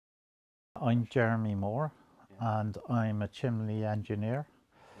I'm Jeremy Moore, Yeah. and I'm a chimney engineer.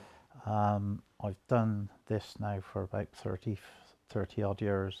 Yeah. I've done this now for about 30 odd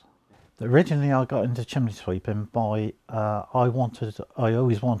years. Yeah. Originally, I got into chimney sweeping by I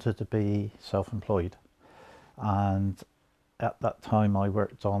always wanted to be self-employed, and at that time, I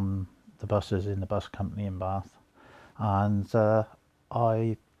worked on the buses in the bus company in Bath, and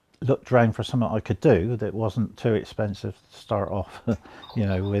I looked around for something I could do that wasn't too expensive to start off,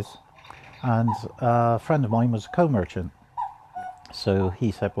 with. And a friend of mine was a co-merchant. Yeah. So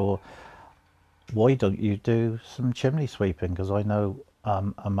he said, well, why don't you do some chimney sweeping? Because I know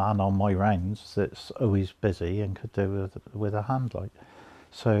a man on my rounds that's always busy and could do with a hand light.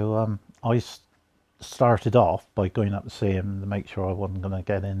 So I started off by going up to see him to make sure I wasn't going to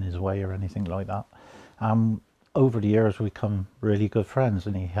get in his way or anything like that. Um, Over the years, we become really good friends,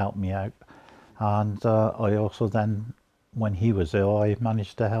 and he helped me out. And I also then, when he was ill, I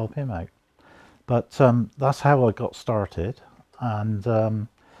managed to help him out. But that's how I got started, and that's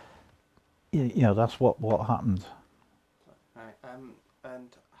what happened. Right.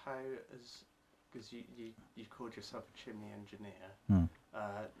 And how is because you called yourself a chimney engineer? Hmm.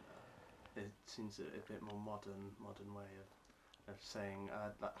 Uh, it seems a bit more modern way of saying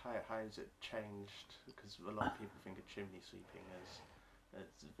like how has it changed? Because a lot of people think of chimney sweeping as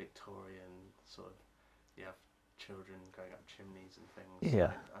Victorian sort of you have children going up chimneys and things.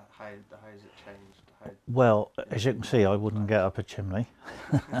 Yeah. Like how has it changed? How Well, in as you can see, I wouldn't lives? get up a chimney.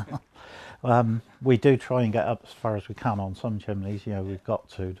 We do try and get up as far as we can on some chimneys. Yeah. We've got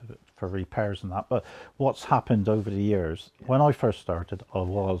to for repairs and that. But what's happened over the years? Yeah. When I first started, I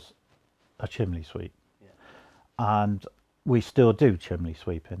was a chimney sweep, Yeah. and we still do chimney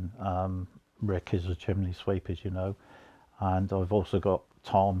sweeping. Rick is a chimney sweep, as you know, and I've also got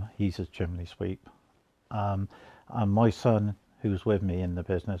Tom. He's a chimney sweep. Um, and my son, who's with me in the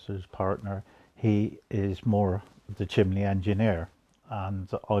business, who's partner, he is more the chimney engineer, and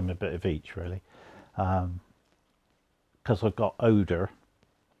I'm a bit of each really, because I've got older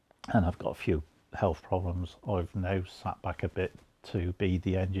and I've got a few health problems. I've now sat back a bit to be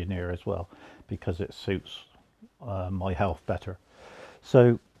the engineer as well, because it suits my health better.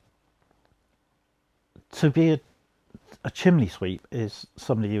 So to be a chimney sweep is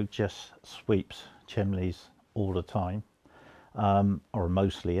somebody who just sweeps chimneys all the time, or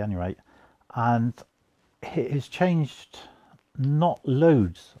mostly anyway. And it has changed not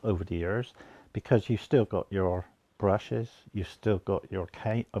loads over the years, because you've still got your brushes, you've still got your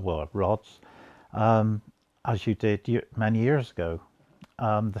rods, as you did many years ago.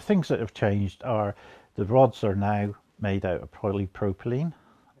 The things that have changed are the rods are now made out of polypropylene,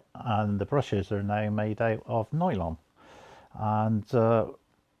 and the brushes are now made out of nylon. And the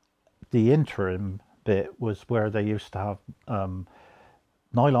interim bit was where they used to have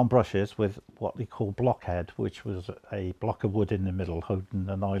nylon brushes with what they call blockhead, which was a block of wood in the middle holding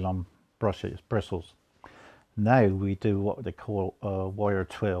the nylon bristles. Now we do what they call a wire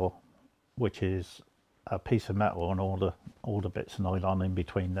twill, which is a piece of metal and all the bits of nylon in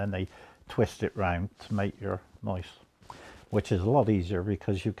between. Then they twist it round to make your nice, which is a lot easier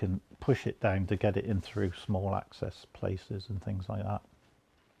because you can push it down to get it in through small access places and things like that.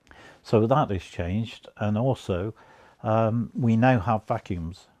 So that has changed, and also we now have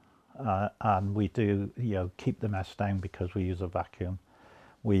vacuums, and we do keep the mess down because we use a vacuum.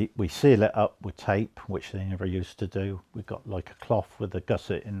 We seal it up with tape, which they never used to do. We've got like a cloth with a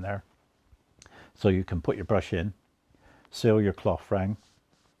gusset in there, so you can put your brush in, seal your cloth round,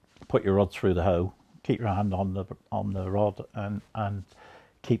 put your rod through the hole, keep your hand on the rod, and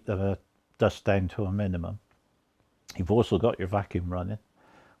keep the dust down to a minimum. You've also got your vacuum running,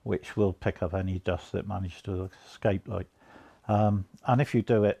 which will pick up any dust that managed to escape. And if you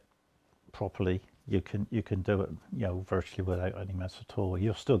do it properly, you can do it virtually without any mess at all.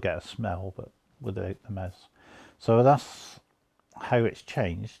 You'll still get a smell, but without the mess. So that's how it's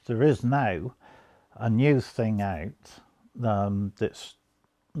changed. There is now a new thing out that's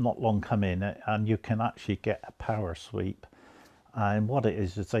not long come in, and you can actually get a power sweep. And what it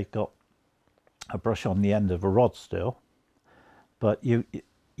is they've got a brush on the end of a rod still, but you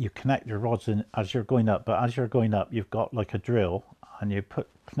connect your rods in as you're going up. But as you're going up, you've got like a drill, and you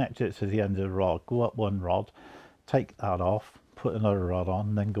connect it to the end of the rod. Go up one rod, take that off, put another rod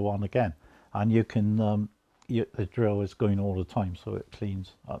on, then go on again. And you can the drill is going all the time, so it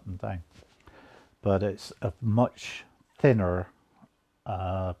cleans up and down. But it's a much thinner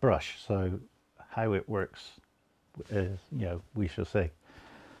brush, so how it works is we shall see.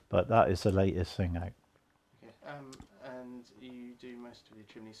 But that is the latest thing out. Okay. And you do most of your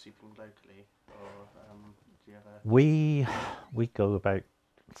chimney sweeping locally, or do you ever? We go about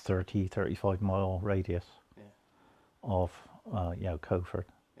 30-35 mile radius Yeah. of Coalford.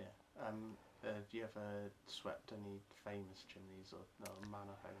 Yeah. Have you ever swept any famous chimneys or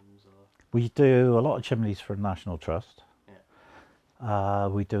manor homes or? We do a lot of chimneys for National Trust. Yeah.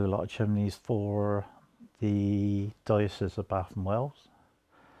 We do a lot of chimneys for the Diocese of Bath and Wells.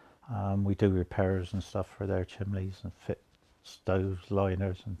 We do repairs and stuff for their chimneys and fit stoves,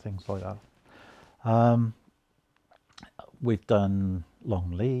 liners and things like that. We've done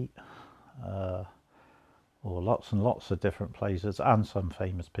Longleat, or lots and lots of different places, and some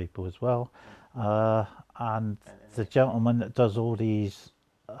famous people as well. And the gentleman that does all these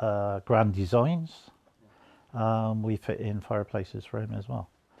grand designs, we fit in fireplaces for him as well.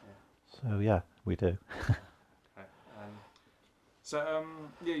 Yeah. So yeah, we do. Okay.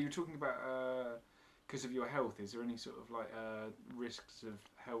 Yeah, you were talking about because of your health. Is there any sort of like risks of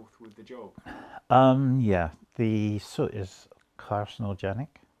health with the job? Yeah, the soot is carcinogenic,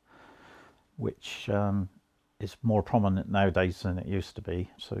 which is more prominent nowadays than it used to be.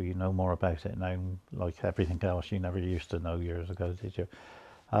 So you know more about it now, like everything else you never used to know years ago, did you?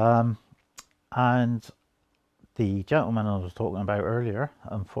 And the gentleman I was talking about earlier,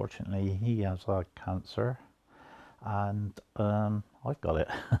 unfortunately, he has cancer, and I've got it.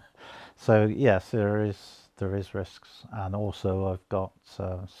 So yes, there is risks, and also I've got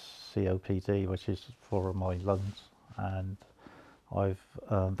COPD, which is for my lungs, and I've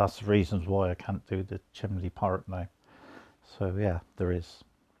that's the reasons why I can't do the chimney part now. So yeah, there is.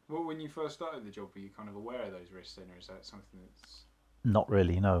 Well, when you first started the job, were you kind of aware of those risks then, or is that something that's... Not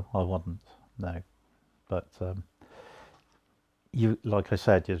really, no, I wasn't, no. But you, like I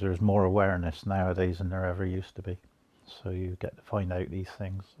said, there's more awareness nowadays than there ever used to be. So you get to find out these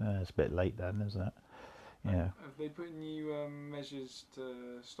things. It's a bit late then, isn't it? Yeah. Have they put in you measures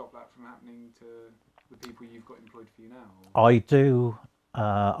to stop that from happening to the people you've got employed for you now? Or? I do.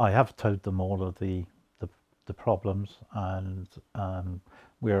 I have told them all of the problems, and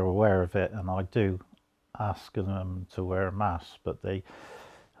we're aware of it. And I do ask them to wear a mask, but they,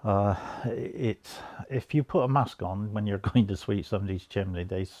 if you put a mask on when you're going to sweep somebody's chimney,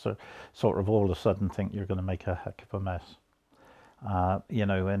 they sort of all of a sudden think you're going to make a heck of a mess.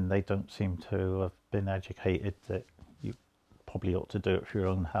 And they don't seem to have been educated that you probably ought to do it for your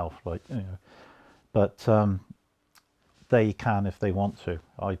own health, But they can if they want to.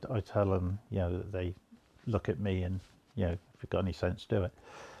 I tell them, that they look at me and, if you've got any sense, do it.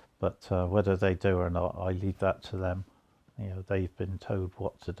 But whether they do or not, I leave that to them. They've been told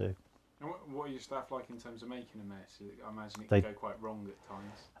what to do. And what are your staff like in terms of making a mess? I imagine it can go quite wrong at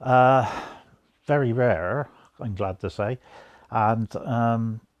times. Very rare, I'm glad to say. And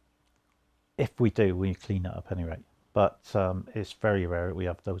if we do, we clean it up anyway. But it's very rare that we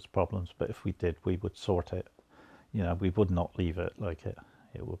have those problems. But if we did, we would sort it. We would not leave it like it.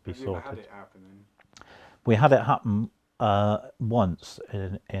 It would be sorted. Have you ever had it happen then? We had it happen once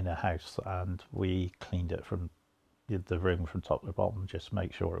in a house, and we cleaned it from the room from top to bottom just to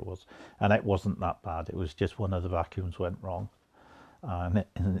make sure it was. And it wasn't that bad. It was just one of the vacuums went wrong, and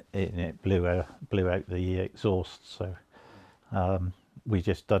it blew out the exhaust. So we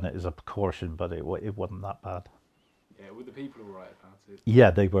just done it as a precaution, but it wasn't that bad. Yeah, were the people all right about it?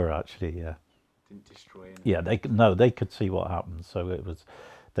 Yeah, they were actually. Yeah. Didn't destroy anything. Yeah, they could see what happened. So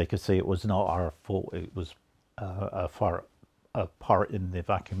they could see it was not our fault. It was a part in the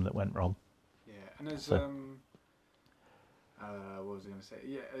vacuum that went wrong. Yeah, and there's what was I going to say?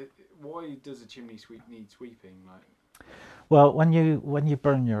 Yeah, why does a chimney sweep need sweeping? Like, well, when you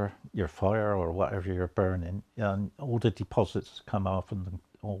burn your fire or whatever you're burning, all the deposits come off, and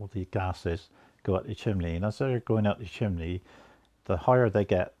all the gases go up the chimney. And as they're going up the chimney, the higher they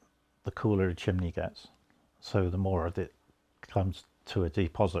get, the cooler the chimney gets. So the more it comes to a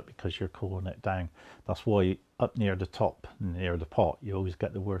deposit because you're cooling it down. That's why up near the top, near the pot, you always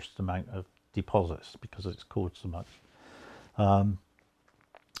get the worst amount of deposits because it's cooled so much. And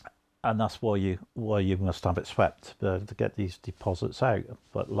that's why you must have it swept to get these deposits out.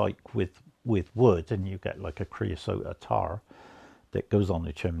 But like with wood, and you get like a creosote, a tar that goes on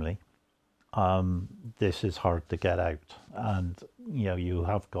the chimney, this is hard to get out. And you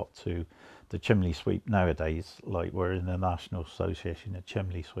have got to, the chimney sweep nowadays, like we're in the National Association of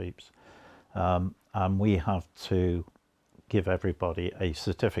Chimney Sweeps, and we have to give everybody a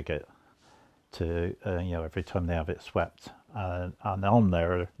certificate to every time they have it swept, and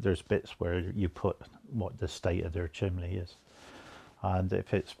on there's bits where you put what the state of their chimney is, and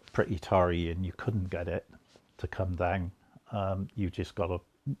if it's pretty tarry and you couldn't get it to come down, you just got to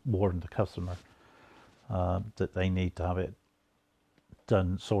warn the customer that they need to have it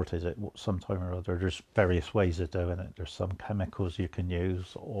done sorted it sometime or other. There's various ways of doing it. There's some chemicals you can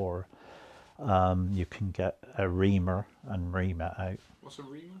use, or you can get a reamer and ream it out. What's a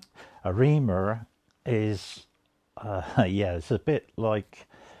reamer? A reamer is, yeah, it's a bit like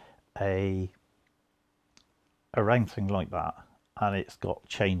a round thing like that, and it's got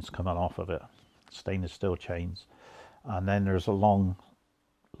chains coming off of it, stainless steel chains, and then there's a long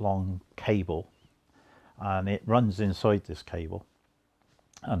cable, and it runs inside this cable,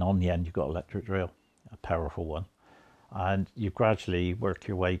 and on the end you've got an electric drill, a powerful one, and you gradually work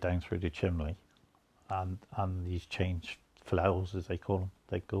your way down through the chimney, and these change flails, as they call them,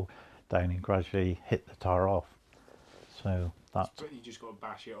 they go down and gradually hit the tar off. So that's, But you just got to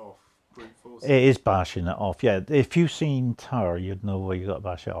bash it off, brute force. it is bashing it off. Yeah, if you've seen tar, you'd know where you got to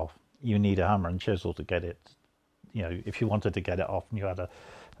bash it off. You need a hammer and chisel to get it. You know, if you wanted to get it off and you had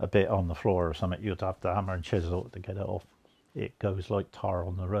a bit on the floor or something, you'd have the hammer and chisel to get it off. It goes like tar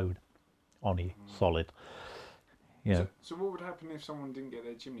on the road, only solid. Yeah. So what would happen if someone didn't get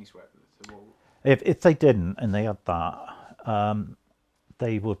their chimney swept? So what, If they didn't and they had that,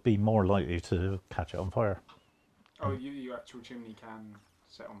 they would be more likely to catch it on fire. oh, your actual chimney can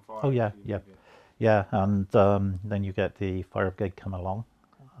set on fire. Oh yeah, if you yeah, leave it. yeah. And then you get the fire brigade come along,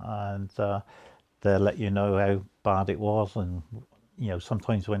 and they'll let you know how bad it was. And you know,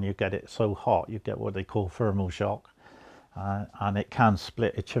 sometimes when you get it so hot, you get what they call thermal shock, and it can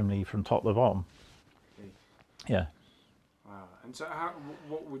split a chimney from top to bottom. Okay. Yeah. Wow. And so,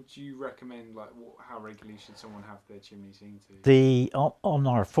 what would you recommend? Like, how regularly should someone have their chimney seen to? On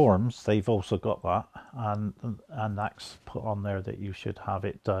our forms, they've also got that, and that's put on there that you should have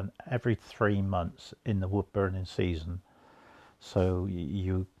it done every 3 months in the wood burning season. So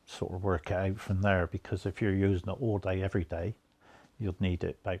you sort of work it out from there, because if you're using it all day every day, you'll need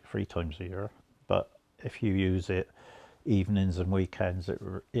it about 3 times a year. But if you use it evenings and weekends,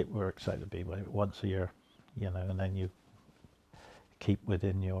 it works out to be once a year, you know, and then you keep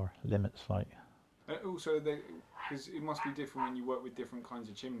within your limits, like. Also, because it must be different when you work with different kinds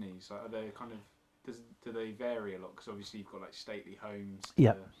of chimneys. Like, are they kind of do they vary a lot? Because obviously you've got like stately homes.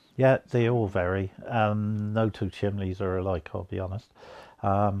 Yeah, yeah, they all vary. No two chimneys are alike, I'll be honest.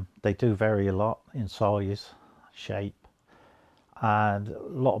 They do vary a lot in size, shape, and a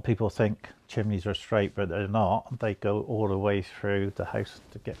lot of people think chimneys are straight, but they're not. They go all the way through the house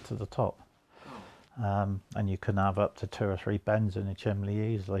to get to the top. And you can have up to 2 or 3 bends in a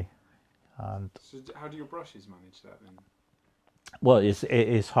chimney easily. And So how do your brushes manage that then? well, it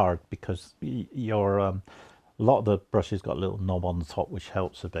is hard, because your a lot of the brushes got a little knob on the top, which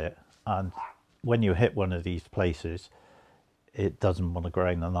helps a bit. And when you hit one of these places, it doesn't want to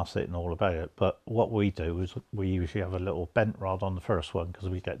grind, and that's it and all about it. But what we do is we usually have a little bent rod on the first one, because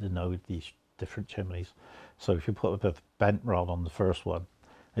we get to know these different chimneys. So if you put a bit of bent rod on the first one,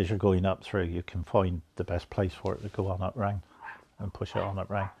 as you're going up through, you can find the best place for it to go on up round and push it on up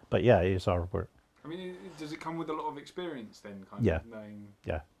round. But yeah, it is hard work. I mean, does it come with a lot of experience then? Kind Yeah. of knowing.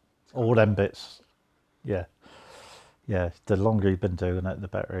 Yeah, it's kind all of them bits. Yeah, yeah. The longer you've been doing it, the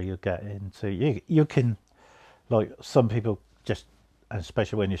better you get into. You can, like some people just,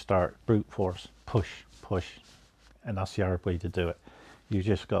 especially when you start, brute force, push, and that's the hard way to do it. You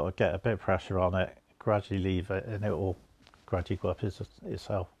just got to get a bit of pressure on it, gradually leave it, and it will gradually go up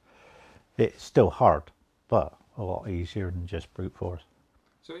itself. It's still hard, but a lot easier than just brute force.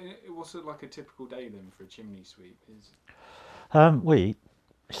 So what's it like a typical day then for a chimney sweep? We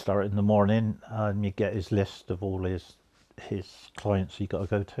start in the morning, and you get his list of all his clients you got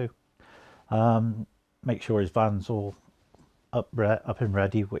to go to. Make sure his van's all up and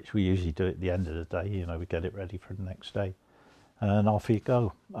ready, which we usually do at the end of the day. You know, we get it ready for the next day, and off you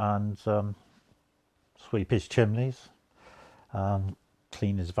go, and sweep his chimneys,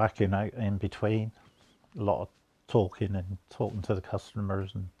 clean his vacuum out in between. A lot of talking to the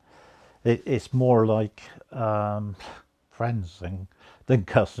customers, and it's more like friends than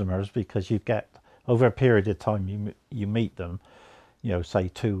customers, because you get, over a period of time, you meet them, you know, say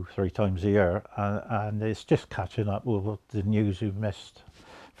 2-3 times a year, and it's just catching up with the news you missed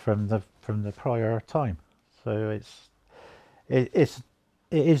from the prior time. So it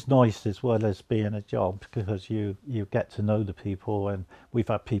is nice, as well as being a job, because you get to know the people, and we've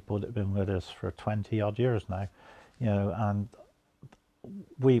had people that have been with us for 20 odd years now, you know, and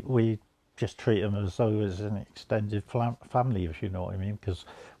we just treat them as though as an extended family, if you know what I mean, because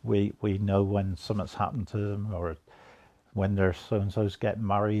we know when something's happened to them, or when their so-and-so's getting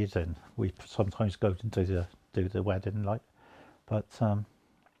married, and we sometimes go to do the wedding, like. But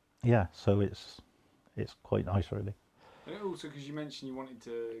yeah, so it's quite nice, really. And also, because you mentioned you wanted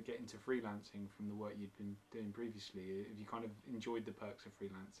to get into freelancing from the work you'd been doing previously, have you kind of enjoyed the perks of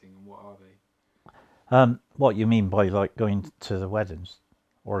freelancing, and what are they? What you mean by like going to the weddings?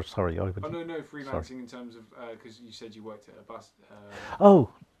 Or sorry, I would. Oh no, Sorry. freelancing in terms of because you said you worked at a bus. Oh,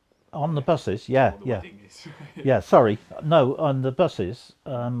 on the buses, yeah, What the yeah. wedding is. Yeah, sorry. No, on the buses,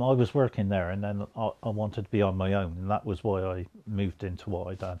 I was working there, and then I wanted to be on my own, and that was why I moved into what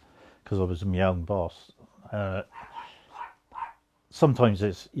I done, because I was my own boss.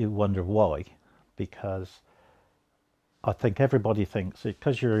 Sometimes you wonder why, because I think everybody thinks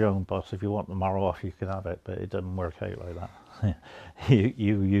because you're your own boss, if you want tomorrow off, you can have it, but it doesn't work out like that.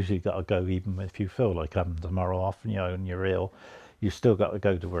 you usually got to go, even if you feel like having tomorrow off, and you're ill, you still got to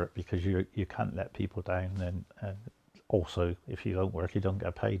go to work, because you can't let people down, and also if you don't work, you don't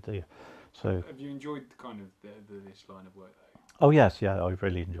get paid, do you? So have you enjoyed kind of this line of work though? oh yes, yeah, I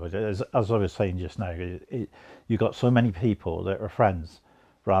really enjoyed it. As I was saying just now, you got so many people that are friends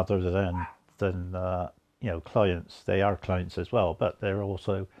rather than clients. They are clients as well, but they're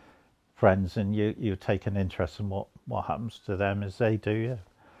also friends, and you take an interest in what happens to them as they do. Yeah.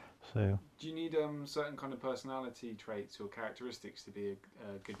 So Do you need certain kind of personality traits or characteristics to be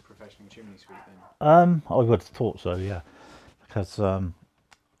a good professional chimney sweep then? I would have thought so, yeah, because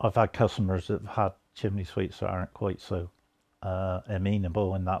I've had customers that have had chimney sweeps that aren't quite so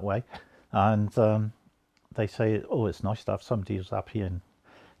amenable in that way, and they say, "Oh, it's nice to have somebody who's happy and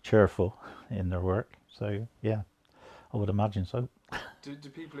cheerful in their work." So yeah, I would imagine so. Do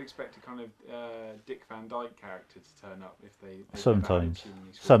people expect a kind of Dick Van Dyke character to turn up if they've Sometimes, never had a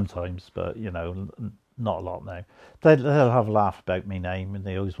chimney sweep? sometimes, but not a lot now. They'll have a laugh about my name, and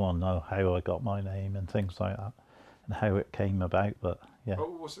they always want to know how I got my name and things like that, and how it came about. But yeah,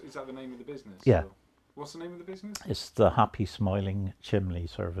 Oh, is that the name of the business? Yeah. Or what's the name of the business? it's the Happy Smiling Chimney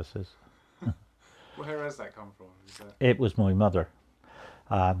Services. Where has that come from? It was my mother,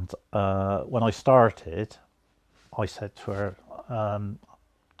 and when I started, I said to her,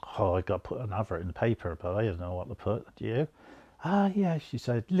 "Oh, I got to put an advert in the paper, but I didn't know what to put. Do you?" "Ah, yeah." She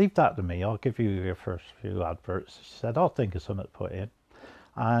said, "Leave that to me. I'll give you your first few adverts." She said, "I'll think of something to put in."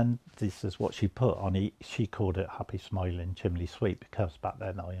 And this is what she put on it. She called it Happy Smiling Chimney Sweep, because back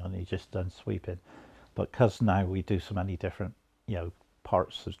then I only just done sweeping. But because now we do so many different,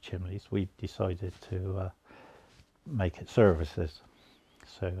 parts of chimneys, we decided to make it services.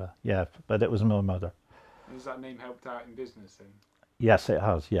 So yeah, but it was my mother. Has that name helped out in business then? Yes, it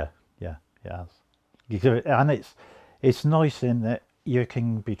has. Yeah, yeah, it has. And it's nice in that you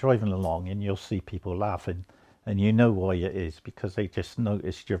can be driving along and you'll see people laughing, and you know why it is, because they just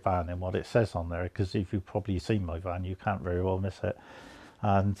noticed your van and what it says on there. Because if you've probably seen my van, you can't very well miss it.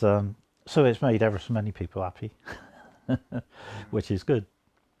 And so it's made ever so many people happy, which is good.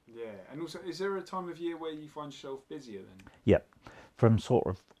 Yeah, and also, is there a time of year where you find yourself busier then? Yep, from sort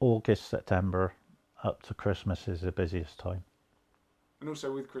of August, September up to Christmas is the busiest time. And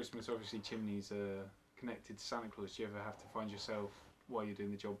also with Christmas, obviously chimneys are connected to Santa Claus. Do you ever have to find yourself, while you're doing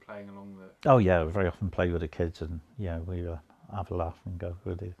the job, playing along the... Oh yeah, we very often play with the kids, and we have a laugh and go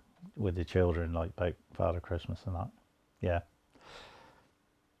with the children, like about Father Christmas and that. Yeah.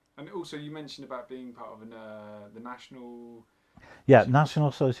 And also you mentioned about being part of the national... Yeah, National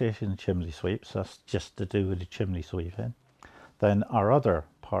Association of Chimney Sweeps. That's just to do with the chimney sweeping. Then our other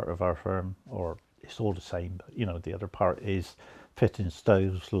part of our firm, or it's all the same, but the other part is fitting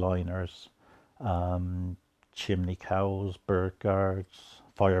stoves, liners, chimney cowls, bird guards,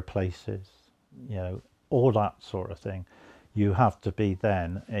 fireplaces, all that sort of thing. You have to be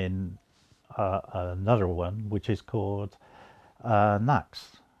then in another one, which is called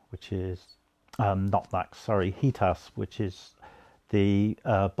NACS, which is not NACS, sorry, HETAS, which is the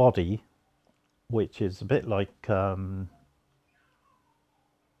body, which is a bit like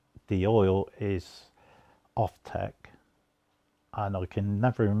the oil is off-tech, and I can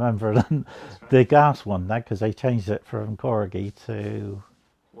never remember the gas one now, because they changed it from Corgi to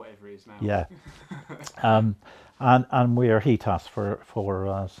whatever it is now. Yeah. And we are HETAS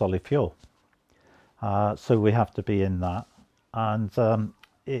for solid fuel, so we have to be in that. And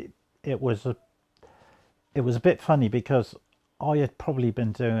it was a bit funny, because I had probably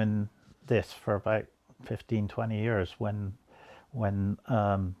been doing this for about 15-20 years when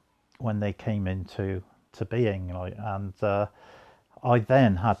they came into being, like, and I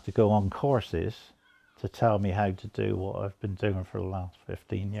then had to go on courses to tell me how to do what I've been doing for the last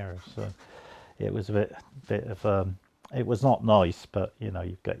 15 years. So it was a bit of it was not nice, but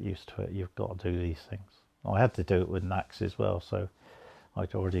you get used to it. You've got to do these things. I had to do it with NACS as well, so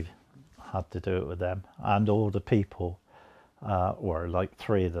I'd already had to do it with them, and all the people or like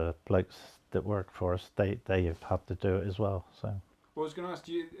 3 of the blokes that work for us, they have had to do it as well. So, Well, I was going to ask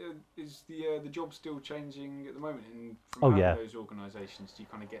you, is the job still changing at the moment? And from oh having yeah, those organisations, do you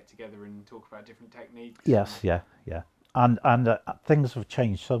kind of get together and talk about different techniques? yes, yeah, yeah, and things have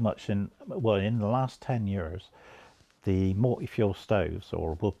changed so much in the last 10 years. The multi-fuel stoves,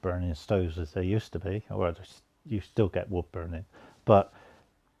 or wood burning stoves as they used to be, or you still get wood burning, but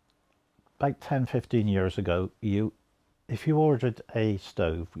about 10, 15 years ago, if you ordered a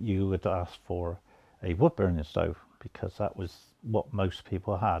stove, you would ask for a wood burning stove because that was what most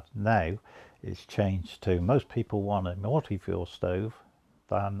people had. Now it's changed to most people want a multi-fuel stove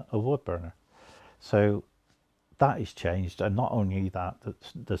than a wood burner. So that has changed, and not only that,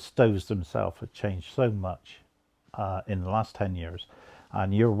 the stoves themselves have changed so much in the last 10 years,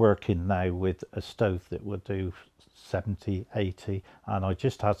 and you're working now with a stove that would do 70, 80, and I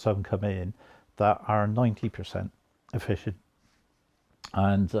just had some come in that are 90% efficient,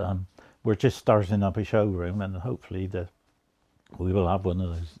 and we're just starting up a showroom, and hopefully we will have one of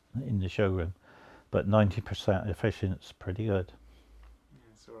those in the showroom, but 90% efficient is pretty good.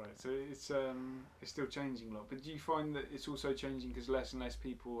 Yeah, it's all right. So it's still changing a lot. But do you find that it's also changing because less and less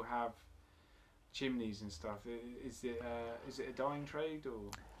people have chimneys and stuff? Is it a dying trade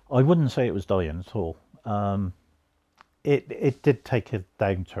or? I wouldn't say it was dying at all. It did take a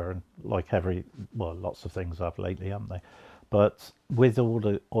downturn, like lots of things have lately, haven't they? But with all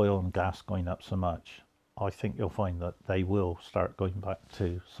the oil and gas going up so much, I think you'll find that they will start going back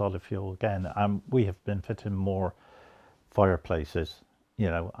to solid fuel again. And we have been fitting more fireplaces,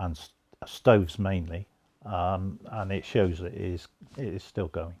 and stoves mainly, and it shows that it is still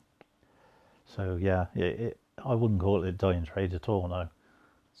going. So yeah, I wouldn't call it a dying trade at all, no.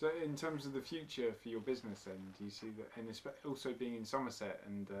 So in terms of the future for your business, then do you see that, and also being in Somerset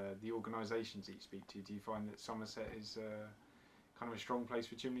and the organisations that you speak to, do you find that Somerset is kind of a strong place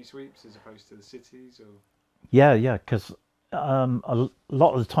for chimney sweeps as opposed to the cities, or? Yeah, because a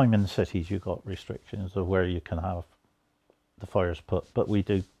lot of the time in the cities you've got restrictions of where you can have the fires put, but we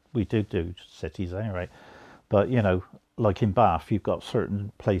do cities anyway. But like in Bath, you've got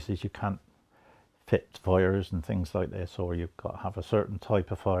certain places you can't fit fires and things like this, or you've got to have a certain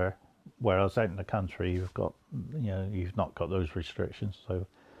type of fire, whereas out in the country you've not got those restrictions, so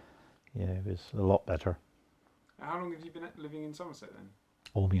it's a lot better. How long have you been living in Somerset then?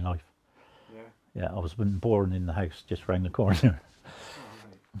 All my life. Yeah. Yeah, I was born in the house just round the corner.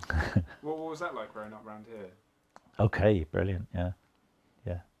 Oh, right. What was that like growing up around here? Okay, brilliant. Yeah.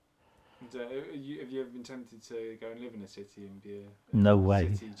 And, have you ever been tempted to go and live in a city and be a No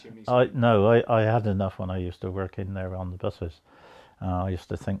way. city chimney sweep? I had enough when I used to work in there on the buses. I used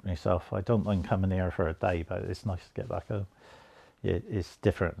to think to myself, I don't mind coming here for a day, but it's nice to get back home. It's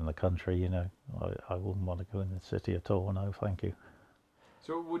different in the country, I wouldn't want to go in the city at all. No, thank you.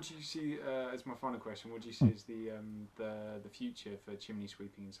 So, what do you see as my final question? What do you see as the future for chimney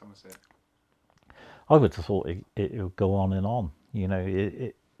sweeping in Somerset? I would have thought it would go on and on.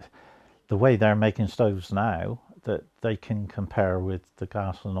 The way they're making stoves now, that they can compare with the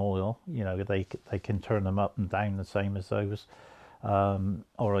gas and oil. They can turn them up and down the same as those. All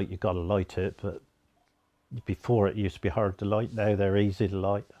right, you've got to light it, but before it used to be hard to light. Now they're easy to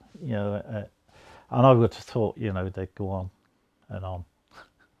light. And I would have thought they'd go on and on.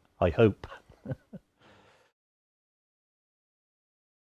 I hope.